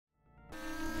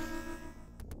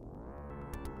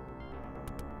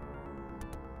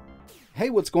Hey,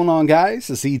 what's going on, guys?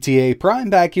 It's ETAPRIME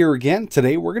back here again.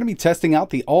 Today we're going to be testing out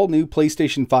the all-new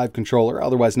PlayStation 5 controller,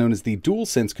 otherwise known as the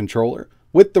DualSense Controller,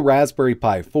 with the Raspberry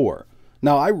Pi 4.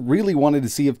 Now, I really wanted to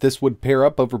see if this would pair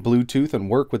up over Bluetooth and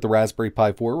work with the Raspberry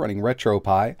Pi 4 running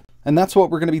RetroPie, and that's what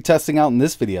we're going to be testing out in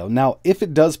this video. Now, if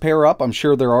it does pair up, I'm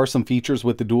sure there are some features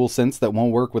with the DualSense that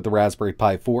won't work with the Raspberry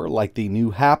Pi 4, like the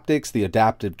new haptics, the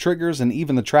adaptive triggers, and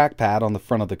even the trackpad on the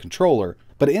front of the controller.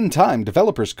 But in time,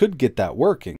 developers could get that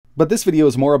working. But this video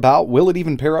is more about, will it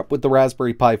even pair up with the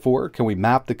Raspberry Pi 4? Can we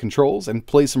map the controls and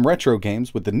play some retro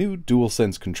games with the new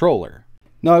DualSense controller?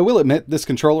 Now, I will admit this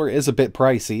controller is a bit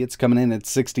pricey. It's coming in at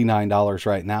 $69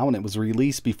 right now, and it was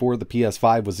released before the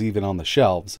PS5 was even on the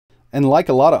shelves. And like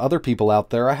a lot of other people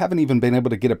out there, I haven't even been able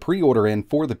to get a pre-order in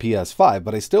for the PS5,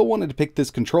 but I still wanted to pick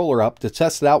this controller up to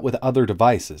test it out with other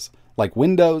devices, like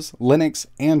Windows, Linux,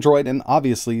 Android, and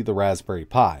obviously the Raspberry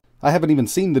Pi. I haven't even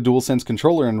seen the DualSense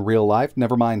controller in real life,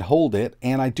 never mind hold it,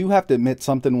 and I do have to admit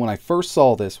something. When I first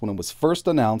saw this, when it was first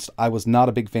announced, I was not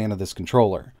a big fan of this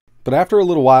controller. But after a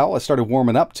little while, I started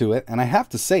warming up to it, and I have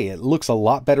to say, it looks a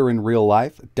lot better in real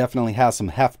life. It definitely has some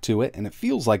heft to it, and it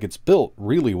feels like it's built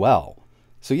really well.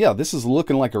 So yeah, this is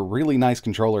looking like a really nice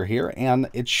controller here, and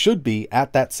it should be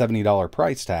at that $70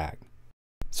 price tag.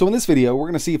 So in this video, we're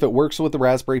going to see if it works with the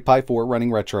Raspberry Pi 4 running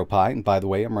RetroPie. And by the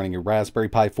way, I'm running a Raspberry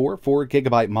Pi 4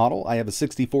 4GB model. I have a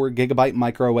 64GB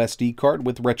micro SD card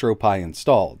with RetroPie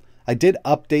installed. I did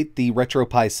update the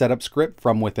RetroPie setup script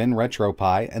from within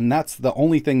RetroPie, and that's the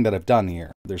only thing that I've done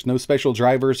here. There's no special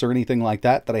drivers or anything like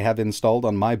that I have installed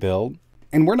on my build.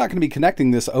 And we're not going to be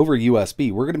connecting this over USB.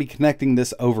 We're going to be connecting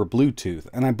this over Bluetooth.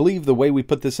 And I believe the way we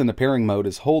put this into pairing mode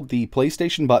is hold the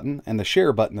PlayStation button and the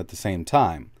share button at the same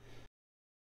time.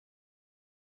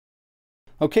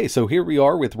 Okay, so here we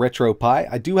are with RetroPie.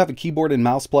 I do have a keyboard and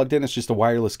mouse plugged in. It's just a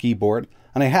wireless keyboard.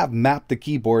 And I have mapped the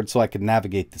keyboard so I can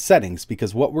navigate the settings,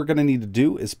 because what we're going to need to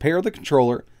do is pair the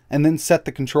controller and then set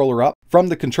the controller up from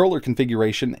the controller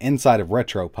configuration inside of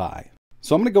RetroPie.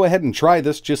 So I'm going to go ahead and try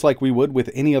this just like we would with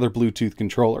any other Bluetooth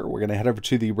controller. We're going to head over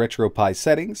to the RetroPie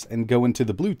settings and go into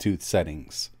the Bluetooth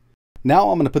settings. Now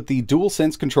I'm going to put the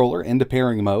DualSense controller into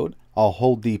pairing mode. I'll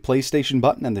hold the PlayStation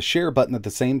button and the share button at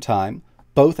the same time.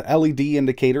 Both LED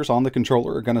indicators on the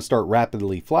controller are going to start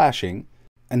rapidly flashing.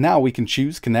 And now we can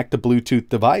choose connect a Bluetooth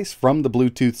device from the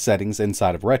Bluetooth settings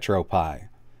inside of RetroPie.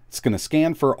 It's going to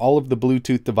scan for all of the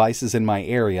Bluetooth devices in my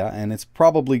area, and it's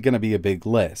probably going to be a big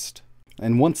list.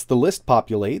 And once the list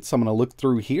populates, I'm going to look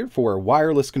through here for a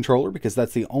wireless controller, because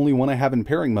that's the only one I have in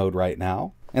pairing mode right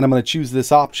now. And I'm going to choose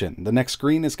this option. The next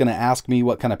screen is going to ask me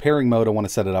what kind of pairing mode I want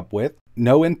to set it up with.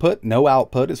 No input, no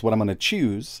output is what I'm going to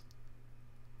choose.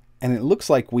 And it looks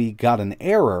like we got an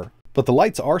error, but the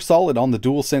lights are solid on the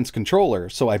DualSense controller,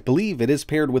 so I believe it is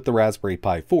paired with the Raspberry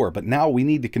Pi 4, but now we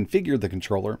need to configure the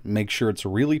controller, make sure it's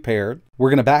really paired. We're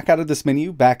going to back out of this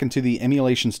menu, back into the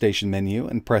emulation station menu,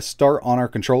 and press start on our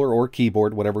controller or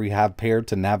keyboard, whatever we have paired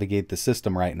to navigate the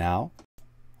system right now.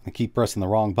 I keep pressing the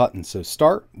wrong button, so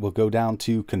start, we'll go down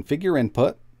to configure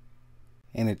input,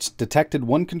 and it's detected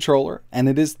one controller, and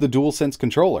it is the DualSense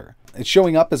controller. It's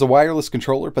showing up as a wireless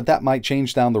controller, but that might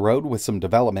change down the road with some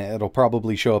development. It'll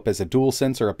probably show up as a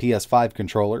DualSense or a PS5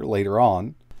 controller later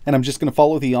on. And I'm just going to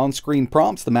follow the on-screen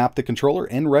prompts to map the controller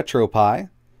in RetroPie.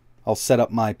 I'll set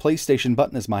up my PlayStation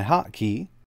button as my hotkey.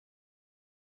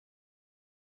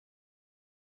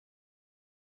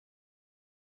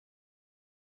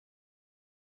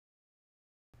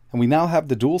 And we now have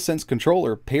the DualSense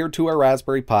controller paired to our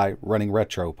Raspberry Pi running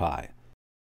RetroPie.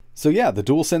 So yeah, the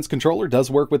DualSense controller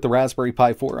does work with the Raspberry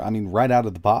Pi 4. I mean, right out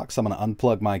of the box. I'm going to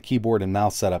unplug my keyboard and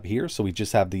mouse setup here, so we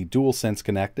just have the DualSense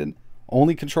connected.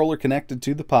 Only controller connected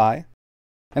to the Pi.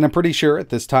 And I'm pretty sure at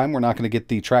this time we're not going to get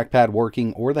the trackpad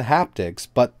working or the haptics,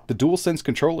 but the DualSense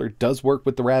controller does work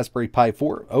with the Raspberry Pi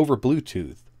 4 over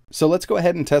Bluetooth. So let's go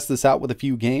ahead and test this out with a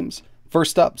few games.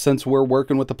 First up, since we're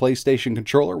working with the PlayStation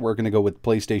controller, we're going to go with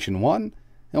PlayStation 1,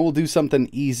 and we'll do something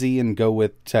easy and go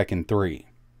with Tekken 3.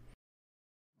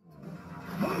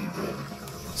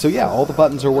 So yeah, all the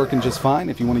buttons are working just fine.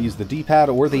 If you want to use the D-pad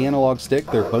or the analog stick,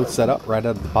 they're both set up right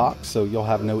out of the box, so you'll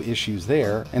have no issues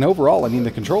there. And overall, I mean, the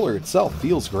controller itself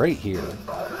feels great here.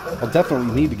 I'll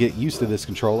definitely need to get used to this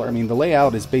controller. I mean, the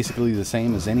layout is basically the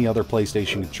same as any other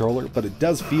PlayStation controller, but it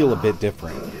does feel a bit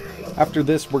different. After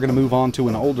this, we're going to move on to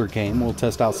an older game. We'll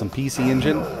test out some PC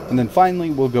Engine, and then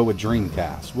finally we'll go with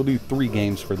Dreamcast. We'll do 3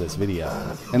 games for this video.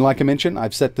 And like I mentioned,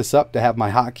 I've set this up to have my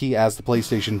hotkey as the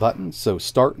PlayStation button, so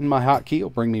start in my hotkey will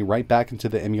bring me right back into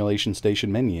the emulation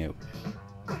station menu.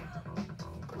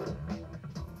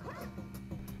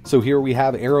 So here we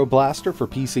have Aero Blaster for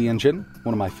PC Engine,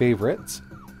 one of my favorites.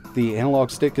 The analog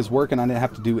stick is working. I didn't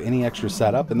have to do any extra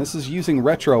setup, and this is using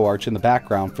RetroArch in the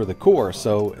background for the core,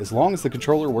 so as long as the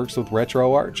controller works with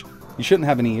RetroArch, you shouldn't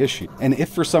have any issue. And if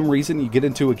for some reason you get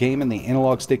into a game and the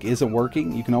analog stick isn't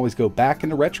working, you can always go back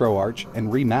into RetroArch and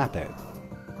remap it.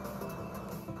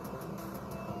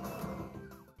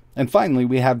 And finally,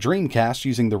 we have Dreamcast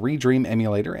using the Redream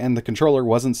emulator, and the controller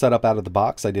wasn't set up out of the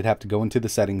box. I did have to go into the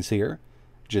settings here.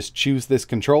 Just choose this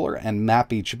controller and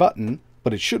map each button,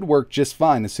 but it should work just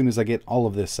fine as soon as I get all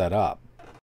of this set up.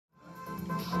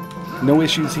 No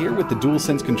issues here with the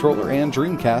DualSense controller and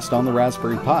Dreamcast on the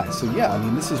Raspberry Pi. So yeah, I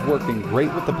mean, this is working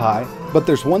great with the Pi, but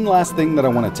there's one last thing that I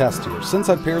want to test here. Since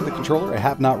I've paired the controller, I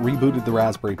have not rebooted the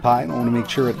Raspberry Pi, and I want to make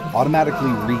sure it automatically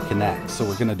reconnects. So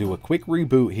we're going to do a quick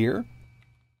reboot here.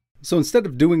 So instead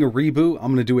of doing a reboot,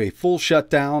 I'm going to do a full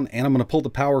shutdown, and I'm going to pull the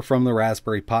power from the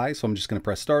Raspberry Pi. So I'm just going to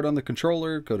press start on the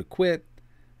controller, go to quit,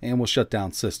 and we'll shut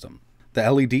down system. The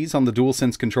LEDs on the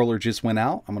DualSense controller just went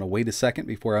out. I'm going to wait a second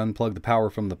before I unplug the power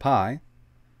from the Pi.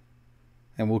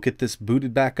 And we'll get this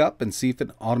booted back up and see if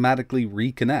it automatically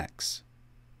reconnects.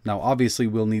 Now obviously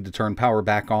we'll need to turn power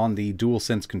back on the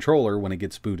DualSense controller when it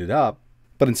gets booted up.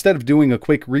 But instead of doing a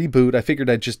quick reboot, I figured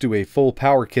I'd just do a full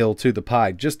power kill to the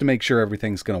Pi just to make sure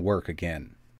everything's going to work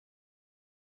again.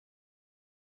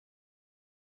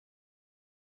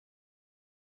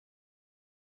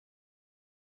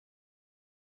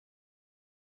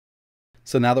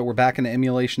 So now that we're back in the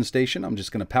emulation station, I'm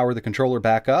just going to power the controller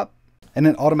back up, and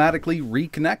it automatically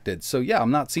reconnected. So yeah,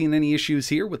 I'm not seeing any issues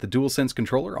here with the DualSense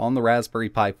controller on the Raspberry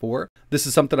Pi 4. This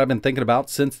is something I've been thinking about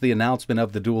since the announcement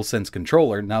of the DualSense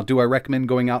controller. Now, do I recommend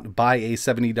going out and buy a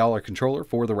 $70 controller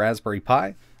for the Raspberry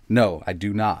Pi? No, I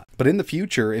do not. But in the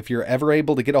future, if you're ever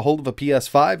able to get a hold of a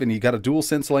PS5 and you got a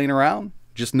DualSense laying around,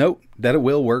 just note that it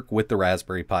will work with the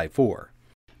Raspberry Pi 4.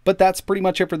 But that's pretty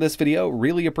much it for this video.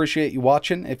 Really appreciate you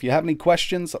watching. If you have any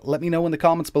questions, let me know in the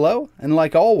comments below. And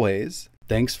like always,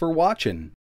 thanks for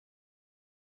watching.